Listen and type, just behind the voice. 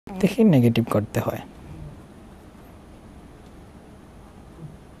থেকে নেগেটিভ করতে হয়।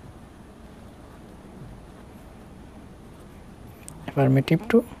 অ্যাফার্মেটিভ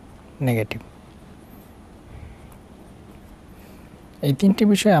টু নেগেটিভ, এই তিনটি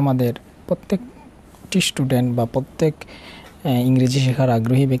বিষয় আমাদের প্রত্যেকটি স্টুডেন্ট বা প্রত্যেক ইংরেজি শেখার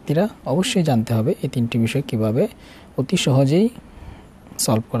আগ্রহী ব্যক্তিরা অবশ্যই জানতে হবে এই তিনটি বিষয় কিভাবে অতি সহজেই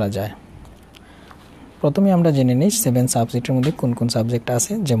সলভ করা যায়। প্রথমে আমরা জেনে নিই 7 সাবজেক্টের মধ্যে কোন কোন সাবজেক্ট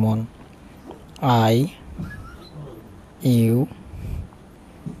আছে, যেমন I, you,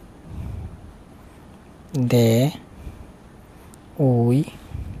 they, we,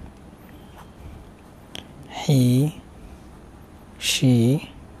 he, she,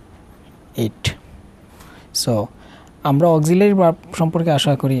 it. So আমরা অক্সিলারি ভার্ব সম্পর্কে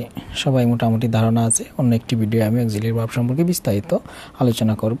আশা করি সবাই মোটামুটি ধারণা আছে। অন্য একটি ভিডিও আমি অক্সিলারি ভার্ব সম্পর্কে বিস্তারিত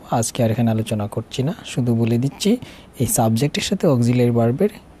আলোচনা করব, আজকে আর এখানে আলোচনা করছি না, শুধু বলে দিচ্ছি এই সাবজেক্টের সাথে অক্সিলারি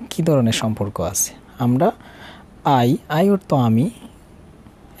ভার্বের কী ধরনের সম্পর্ক আছে। আমরা আই অর্থ আমি,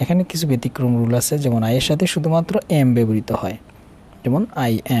 এখানে কিছু ব্যতিক্রম রুল আছে, যেমন আইয়ের সাথে শুধুমাত্র এম ব্যবহৃত হয়, যেমন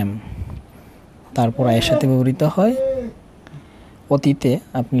আই এম। তারপর আইয়ের সাথে ব্যবহৃত হয় অতীতে,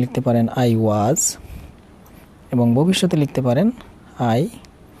 আপনি লিখতে পারেন আই ওয়াজ, এবং ভবিষ্যতে লিখতে পারেন আই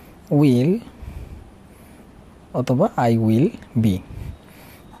উইল অথবা আই উইল বি,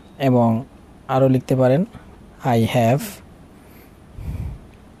 এবং আরও লিখতে পারেন আই হ্যাভ,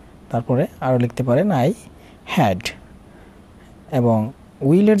 তারপরে আরও লিখতে পারেন আই হ্যাড। এবং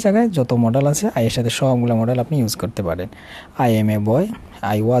উইলের জায়গায় যত মডেল আছে আইয়ের সাথে সবগুলো মডেল আপনি ইউজ করতে পারেন। I M A boy,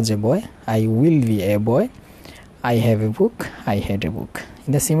 I was A boy, I will B A boy, I have a book, I had a book.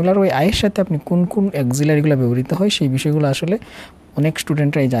 In the similar way আইয়ের সাথে আপনি কোন কোন অক্সিলারিগুলো ব্যবহৃত হয় সেই বিষয়গুলো আসলে অনেক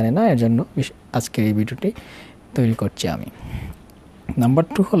স্টুডেন্টরাই জানে না, এর জন্য আজকের এই ভিডিওটি তৈরি করছি আমি। নাম্বার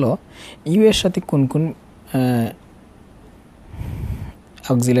 2 হলো ইউ এর সাথে কোন কোন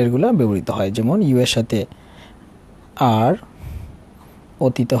অক্সিলারিগুলো ব্যবহৃত হয়, যেমন ইউ এর সাথে আর,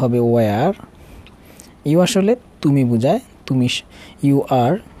 অতীতে হবে ওয়ার। ইউ আসলে তুমি বোঝায়, তুমি, you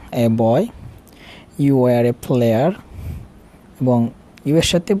R A boy, you were a player. এবং ইউ এর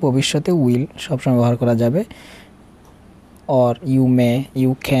সাথে ভবিষ্যতে উইল সবসময় ব্যবহার করা যাবে, or you may,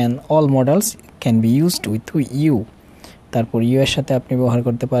 you can, all models can be used with you. তারপর ইউ এর সাথে আপনি ব্যবহার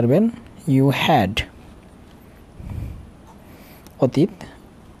করতে পারবেন ইউ হ্যাড, অতীত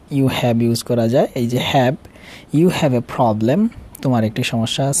ইউ হ্যাভ ইউজ করা যায়। এই যে have, you have a problem, তোমার একটি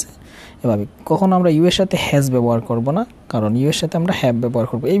সমস্যা আছে। এভাবে কখনো আমরা ইউ এর সাথে হ্যাজ ব্যবহার করব না, কারণ ইউ এর সাথে আমরা হ্যাভ ব্যবহার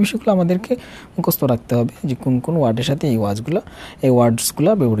করব। এই বিষয়গুলো আমাদেরকে মুখস্থ রাখতে হবে যে কোন কোন ওয়ার্ডের সাথে এই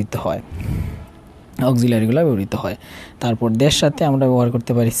ওয়ার্ডসগুলো ব্যবহৃত হয়, অক্সিলারিগুলো ব্যবহৃত হয়। তারপর দের সাথে আমরা ব্যবহার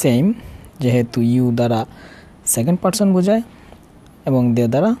করতে পারি সেম, যেহেতু ইউ দ্বারা সেকেন্ড পারসন বোঝায় এবং দে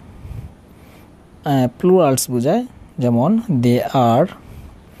দ্বারা প্লুরালস বোঝায়, যেমন দে আর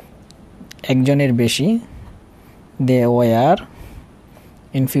একজনের বেশি, দে ওয়ার।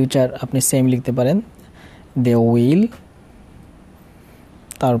 ইন ফিউচার আপনি সেম লিখতে পারেন দে উইল।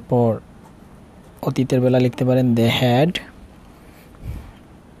 তারপর অতীতের বেলা লিখতে পারেন দে হ্যাড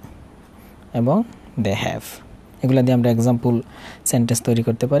এবং দে হ্যাভ। এগুলো দিয়ে আমরা এক্সাম্পল সেন্টেন্স তৈরি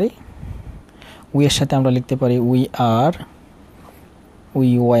করতে পারি। উই এর সাথে আমরা লিখতে পারি উই আর, উই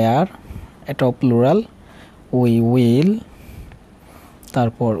ওয়ার, এটাও প্লুরাল, উই উইল।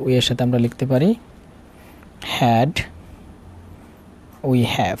 তারপর উই এর সাথে আমরা লিখতে পারি হ্যাড, উই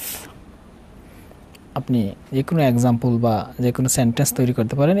হ্যাভ। আপনি যে কোনো এক্সাম্পল বা যে কোনো সেন্টেন্স তৈরি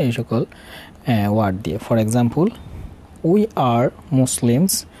করতে পারেন এই সকল ওয়ার্ড দিয়ে। For example, we are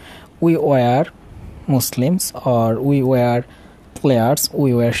Muslims, we were Muslims, or we were players, we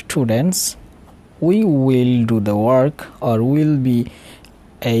were students, we will do the work, or will be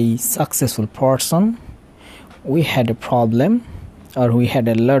a successful person, we had a problem, or we had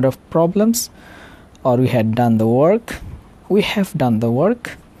a lot of problems, or we had done the work, we have done the work,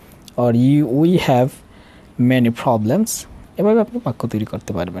 or we have many problems. এভাবে আপনি বাক্য তৈরি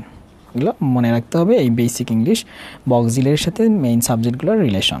করতে পারবেন। এগুলো মনে রাখতে হবে, এই বেসিক ইংলিশ বা অক্সিলারির সাথে মেইন সাবজেক্টগুলোর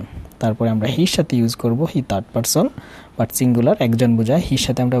রিলেশন। তারপরে আমরা হির সাথে ইউজ করব, he third person but singular, একজন বোঝায়। হির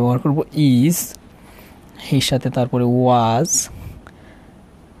সাথে আমরা ব্যবহার করব ইজ, হির সাথে তারপরে ওয়াজ,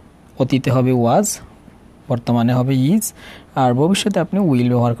 অতীতে হবে ওয়াজ, বর্তমানে হবে ইজ, আর ভবিষ্যতে আপনি উইল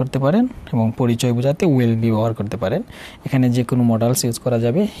ব্যবহার করতে পারেন এবং পরিচয় বোঝাতে উইল বি ব্যবহার করতে পারেন। এখানে যে কোনো মডেলস ইউজ করা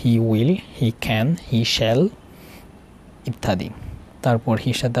যাবে, he will, he can, he shall ইত্যাদি। তারপর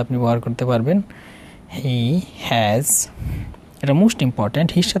হির সাথে আপনি ব্যবহার করতে পারবেন হি হ্যাজ, এটা মোস্ট ইম্পর্ট্যান্ট।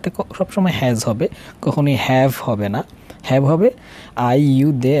 হির সাথে সবসময় হ্যাজ হবে, কখনোই হ্যাভ হবে না। হ্যাভ হবে আই, ইউ,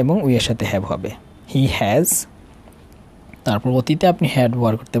 দে এবং উই এর সাথে হ্যাভ হবে, হি হ্যাজ। তারপর অতীতে আপনি হ্যাড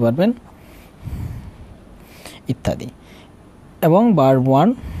ব্যবহার করতে পারবেন ইত্যাদি। এবং ভার্ব ওয়ান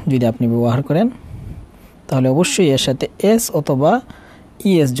যদি আপনি ব্যবহার করেন তাহলে অবশ্যই এর সাথে এস অথবা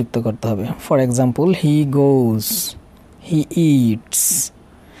ইএস যুক্ত করতে হবে। For example he goes, he eats.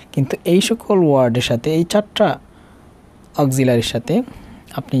 কিন্তু এই সকল ওয়ার্ডের সাথে এই 4টা অক্সিলারির সাথে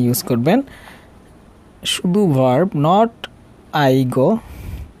আপনি ইউজ করবেন শুধু verb, not I go,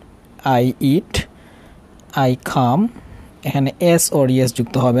 I eat, I come. এখানে এস অর ইএস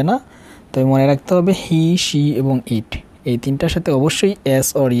যুক্ত হবে না। তবে মনে রাখতে হবে হি, শি এবং ইট এই 3টার সাথে অবশ্যই এস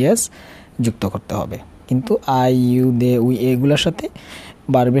অর ইএস যুক্ত করতে হবে। কিন্তু আই, ইউ, দে, উই এগুলোর সাথে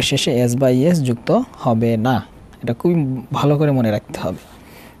ভার্বের শেষে এস বা ইএস যুক্ত হবে না। এটা খুবই ভালো করে মনে রাখতে হবে।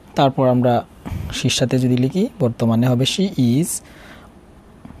 তারপর আমরা শির সাথে যদি লিখি, বর্তমানে হবে শি ইজ,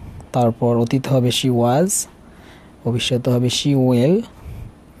 তারপর অতীত হবে শি ওয়াজ, ভবিষ্যতে হবে শি উইল,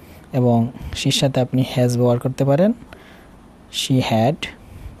 এবং শির সাথে আপনি হ্যাজ ব্যবহার করতে পারেন, শি হ্যাড।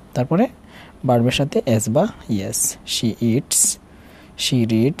 তারপরে ভার্বের সাথে এস বা ES, she eats, she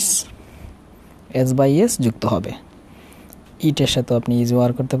reads, S বা ইএস যুক্ত হবে। ইটের সাথে আপনি ইজ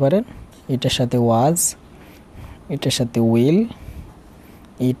ব্যবহার করতে পারেন, ইটের সাথে ওয়াজ, ইটের সাথে will,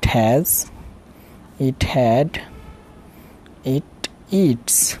 it has, it had, it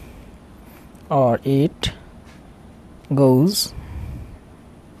it's or it গোজ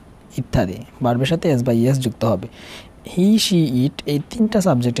ইত্যাদি। ভার্বের সাথে এস বা ইএস যুক্ত হবে। হি, শি, ইট এই 3টা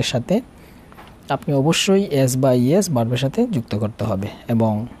সাবজেক্টের সাথে আপনি অবশ্যই এস বা ইএস ভার্বের সাথে যুক্ত করতে হবে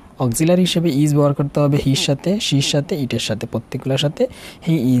এবং অক্সিলারি হিসেবে ইজ ব্যবহার করতে হবে হির সাথে, শির সাথে, ইটের সাথে, প্রত্যেকগুলোর সাথে।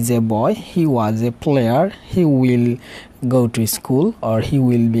 He is a boy, he was a player, he will go to school or he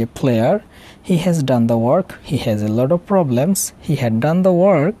will be a player, he has done the work, he has a lot of problems, he had done the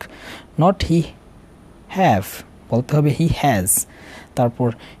work, not he have, বলতে হবে he has। তারপর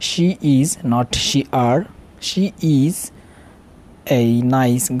she is, not she are, she is a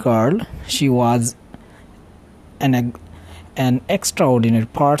nice girl, she was an extraordinary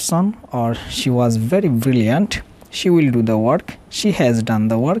person or she was very brilliant, she will do the work, she has done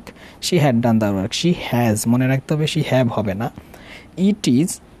the work, she had done the work, she has মনে রাখতে হবে she have হবে না।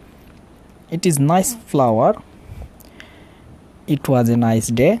 it is nice flower, it was a nice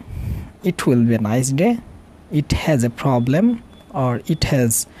day, it will be a nice day, it has a problem or it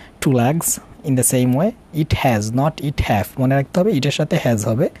has 2 legs in the same way, it has, not it have মনে রাখতে হবে এটার সাথে has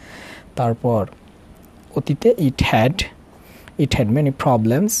হবে। তারপর অতীতে it had many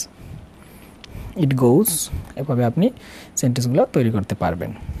problems, it goes। এভাবে আপনি সেন্টেন্সগুলো তৈরি করতে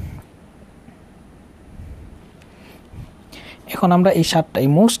পারবেন। এখন আমরা এই 7টাই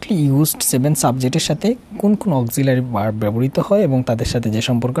মোস্টলি ইউজড 7 সাবজেক্টের সাথে কোন কোন অক্সিলারি ভার্ব ব্যবহৃত হয় এবং তাদের সাথে যে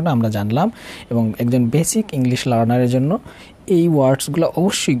সম্পর্কটা আমরা জানলাম, এবং একজন বেসিক ইংলিশ লার্নারের জন্য এই ওয়ার্ডসগুলো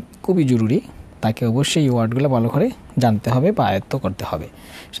অবশ্যই খুবই জরুরি। তাকে অবশ্যই এই ওয়ার্ডগুলো ভালো করে জানতে হবে বা আয়ত্ত করতে হবে।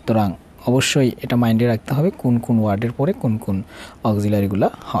 সুতরাং অবশ্যই এটা মাইন্ডে রাখতে হবে কোন কোন ওয়ার্ডের পরে কোন কোন অক্সিলারিগুলো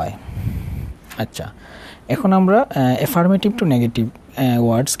হয়। আচ্ছা, এখন আমরা অ্যাফার্মেটিভ টু নেগেটিভ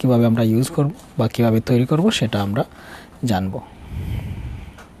ওয়ার্ডস কীভাবে আমরা ইউজ করব বা কীভাবে তৈরি করব সেটা আমরা জানব।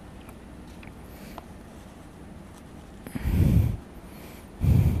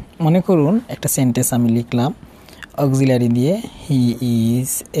 মনে করুন একটা সেন্টেন্স আমি লিখলাম অক্সিলারি দিয়ে, he is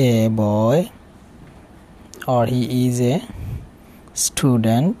a boy or he is a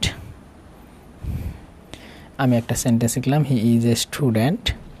student. আমি একটা সেন্টেন্স লিখলাম হি ইজ এ স্টুডেন্ট।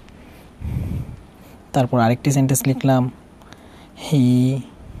 তারপর আরেকটি সেন্টেন্স লিখলাম হি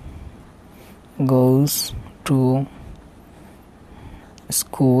গোজ টু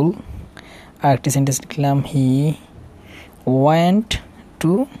স্কুল। আরেকটি সেন্টেন্স লিখলাম হি ওয়েন্ট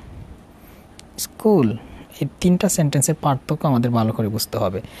টু স্কুল। এই 3টা সেন্টেন্সের পার্থক্য আমাদের ভালো করে বুঝতে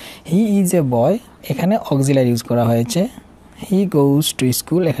হবে। হি ইজ এ বয়, এখানে অক্সিলারি ইউজ করা হয়েছে। হি গোজ টু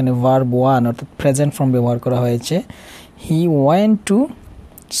স্কুল, এখানে ভার্ব ওয়ান অর্থাৎ প্রেজেন্ট ফর্ম ব্যবহার করা হয়েছে। হি ওয়েন্ট টু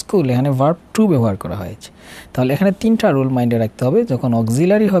স্কুল, এখানে ভার্ব টু ব্যবহার করা হয়েছে। তাহলে এখানে 3টা রুল মাইন্ডে রাখতে হবে। যখন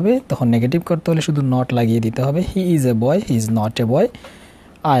অক্সিলারি হবে তখন নেগেটিভ করতে হলে শুধু নট লাগিয়ে দিতে হবে। He is a boy, he is not a boy.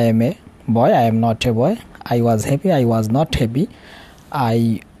 I M A boy, I am not a boy. I was happy, I was not happy. I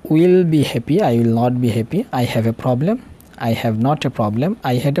will be happy, I will not be happy. I have a problem, I have not a problem.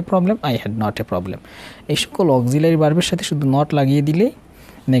 I had a problem, I had not a problem. এই সকল auxiliary ভার্বের সাথে শুধু not লাগিয়ে দিলেই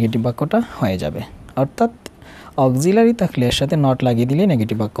negative বাক্যটা হয়ে যাবে। অর্থাৎ অক্সিলারি থাকলে এর সাথে নট লাগিয়ে দিলে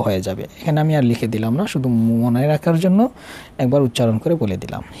নেগেটিভ বাক্য হয়ে যাবে। এখানে আমি আর লিখে দিলাম না, শুধু মনে রাখার জন্য একবার উচ্চারণ করে বলে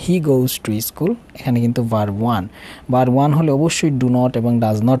দিলাম। হি গোজ টু স্কুল, এখানে কিন্তু ভার্ব ওয়ান হলে অবশ্যই ডু নট এবং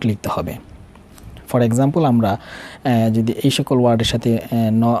ডাজ নট লিখতে হবে। ফর এক্সাম্পল আমরা যদি এই সকল ওয়ার্ডের সাথে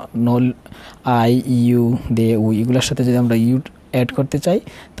নল, আই, ইউ, দে, উই এগুলোর সাথে যদি আমরা ইউ অ্যাড করতে চাই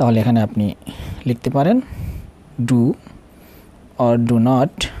তাহলে এখানে আপনি লিখতে পারেন ডু অর ডু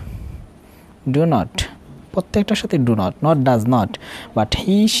নট, প্রত্যেকটার সাথে do not, not does not, but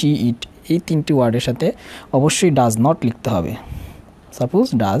he she it এই তিনটি ওয়ার্ডের সাথে অবশ্যই ডাজ নট লিখতে হবে। সাপোজ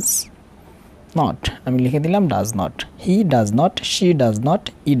ডাজ নট, আমি লিখে দিলাম does not, he does not, she does not,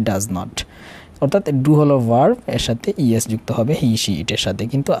 it does not. অর্থাৎ ডু হলো ভার্ব, এর সাথে ইএস যুক্ত হবে হি শি ইটের সাথে,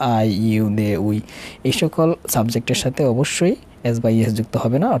 কিন্তু আই ইউ দে উই এই সকল সাবজেক্টের সাথে অবশ্যই এস বা ইএস যুক্ত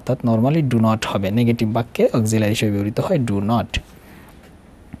হবে না, অর্থাৎ নর্মালি ডু নট হবে। নেগেটিভ বাক্যে অক্সিলারি হিসেবে ব্যবহৃত হয় ডু নট।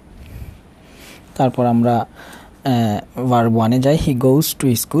 তারপর আমরা ভার্ব ওয়ানে যাই, হি goes to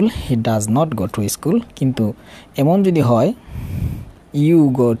school, he does not go to school. কিন্তু এমন যদি হয় ইউ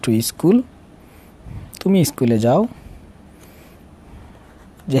গো টু স্কুল, তুমি স্কুলে যাও,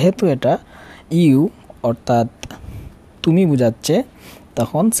 যেহেতু এটা ইউ অর্থাৎ তুমি বোঝাচ্ছে,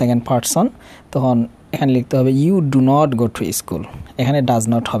 তখন সেকেন্ড পারসন, তখন এখানে লিখতে হবে you do not go to school. এখানে ডাজ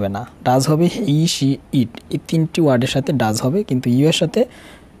নট হবে না, ডাজ হবে হি শি ইট, এই তিনটি ওয়ার্ডের সাথে ডাজ হবে, কিন্তু ইউ এর সাথে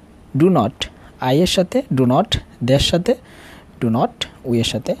ডু নট, আই এর সাথে ডু নট, দের সাথে ডু নট, উই এর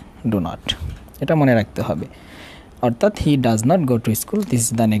সাথে ডু নট, এটা মনে রাখতে হবে। অর্থাৎ he does not go to school, this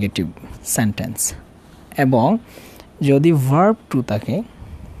is the negative sentence. এবং যদি ভার্ব টু থাকে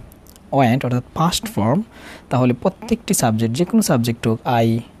ওয়েন্ট অর্থাৎ পাস্ট ফর্ম, তাহলে প্রত্যেকটি সাবজেক্ট, যে কোনো সাবজেক্ট হোক, I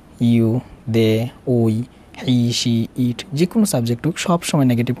U they we he she it, যে কোনো সাবজেক্ট হোক, সব সময়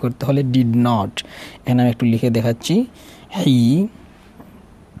নেগেটিভ করতে হলে ডিড নট। এখানে আমি একটু লিখে দেখাচ্ছি, হি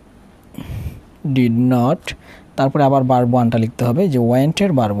ডিড নট, তারপরে আবার ভার্ব ওয়ানটা লিখতে হবে, যে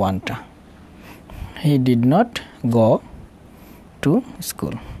ওয়েন্টের ভার্ব ওয়ানটা, he did not go to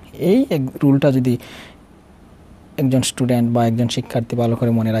school. এই রুলটা যদি একজন স্টুডেন্ট বা একজন শিক্ষার্থী ভালো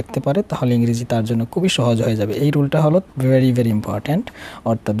করে মনে রাখতে পারে, তাহলে ইংরেজি তার জন্য খুবই সহজ হয়ে যাবে। এই রুলটা হলো ভেরি ভেরি ইম্পর্ট্যান্ট।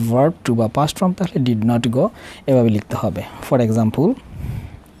 অর্থাৎ ভার্ব টু বা পাস্ট ফর্ম তাহলে ডিড নট গো এভাবে লিখতে হবে। ফর এক্সাম্পল,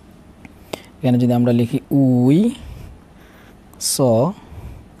 এখানে যদি আমরা লিখি উই স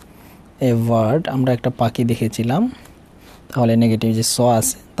এ বার্ড, আমরা একটা পাখি দেখেছিলাম, তাহলে নেগেটিভ যে স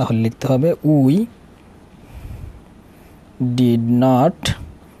আছে, তাহলে লিখতে হবে উই ডিড নট,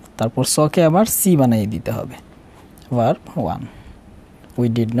 তারপর সকে আবার সি বানিয়ে দিতে হবে, verb one, we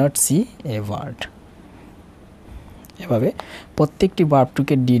did not C a bird. এভাবে প্রত্যেকটি ভার্ব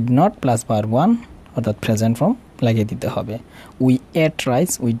টুকে did not plus verb one অর্থাৎ প্রেজেন্ট ফর্ম লাগিয়ে দিতে হবে। We ate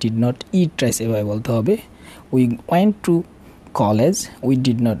rice, we did not eat rice এভাবে বলতে হবে। We went to college, we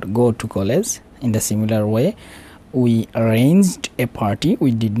did not go to college. In the similar way, we arranged a party,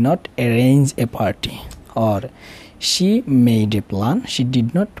 we did not arrange a party. Or she made a plan, she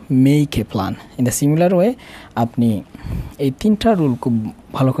did not make a plan. In the similar way, আপনি এই তিনটা rule খুব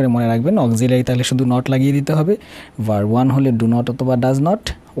ভালো করে মনে রাখবেন। Auxiliary তাহলে শুধু নট লাগিয়ে দিতে হবে, ভার্ব ওয়ান হলে ডু নট অথবা ডাজ নট,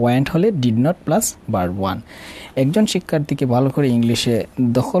 ওয়েন্ট হলে did not plus verb one. একজন শিক্ষার্থীকে ভালো করে ইংলিশে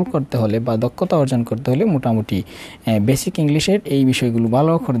দখল করতে হলে বা দক্ষতা অর্জন করতে হলে মোটামুটি বেসিক ইংলিশের এই বিষয়গুলো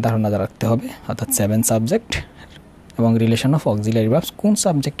ভালো করে ধারণা রাখতে হবে, অর্থাৎ 7 সাবজেক্ট এবং রিলেশন অফ অক্সিলারি ভার্বস, কোন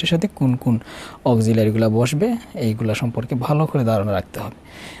সাবজেক্টের সাথে কোন কোন অক্সিলারিগুলো বসবে এইগুলো সম্পর্কে ভালো করে ধারণা রাখতে হবে।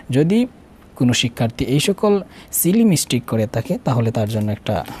 যদি কোনো শিক্ষার্থী এই সকল সিলি মিস্টেক করে থাকে, তাহলে তার জন্য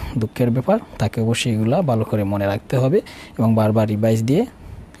একটা দুঃখের ব্যাপার, তাকে অবশ্যই এগুলো ভালো করে মনে রাখতে হবে এবং বারবার রিভাইজ দিয়ে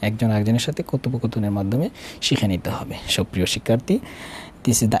একজন আরেকজনের সাথে কথোপকথনের মাধ্যমে শিখে নিতে হবে। সুপ্রিয় শিক্ষার্থী,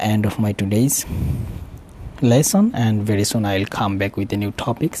 this is the end of my today's lesson, and very soon I will come back with the new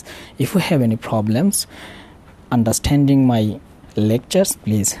topics. If you have any problems understanding my lectures,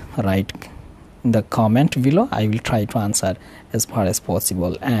 please write in the comment below. I will try to answer as far as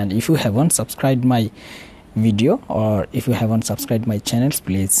possible. And if you haven't subscribed my video or if you haven't subscribed my channels,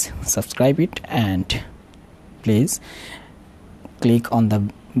 please subscribe it and please click on the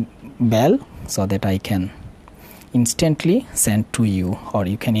bell so that I can instantly send to you, or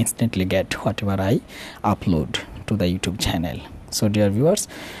you can instantly get whatever I upload to the YouTube channel. So dear viewers,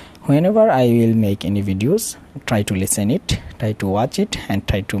 whenever I will make any videos, try to listen it, try to watch it and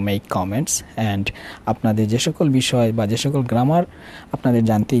try to make comments. And আপনাদের যে সকল বিষয় বা যে সকল grammar আপনাদের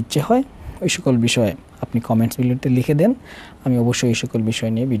জানতে ইচ্ছে হয়, ওই সকল বিষয় আপনি কমেন্টস ভিডিওতে লিখে দেন, আমি অবশ্যই এই সকল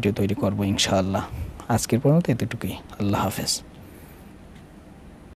বিষয় নিয়ে ভিডিও তৈরি করব ইনশাআল্লাহ। আজকের পর্যন্ত এতটুকুই। আল্লাহ হাফেজ।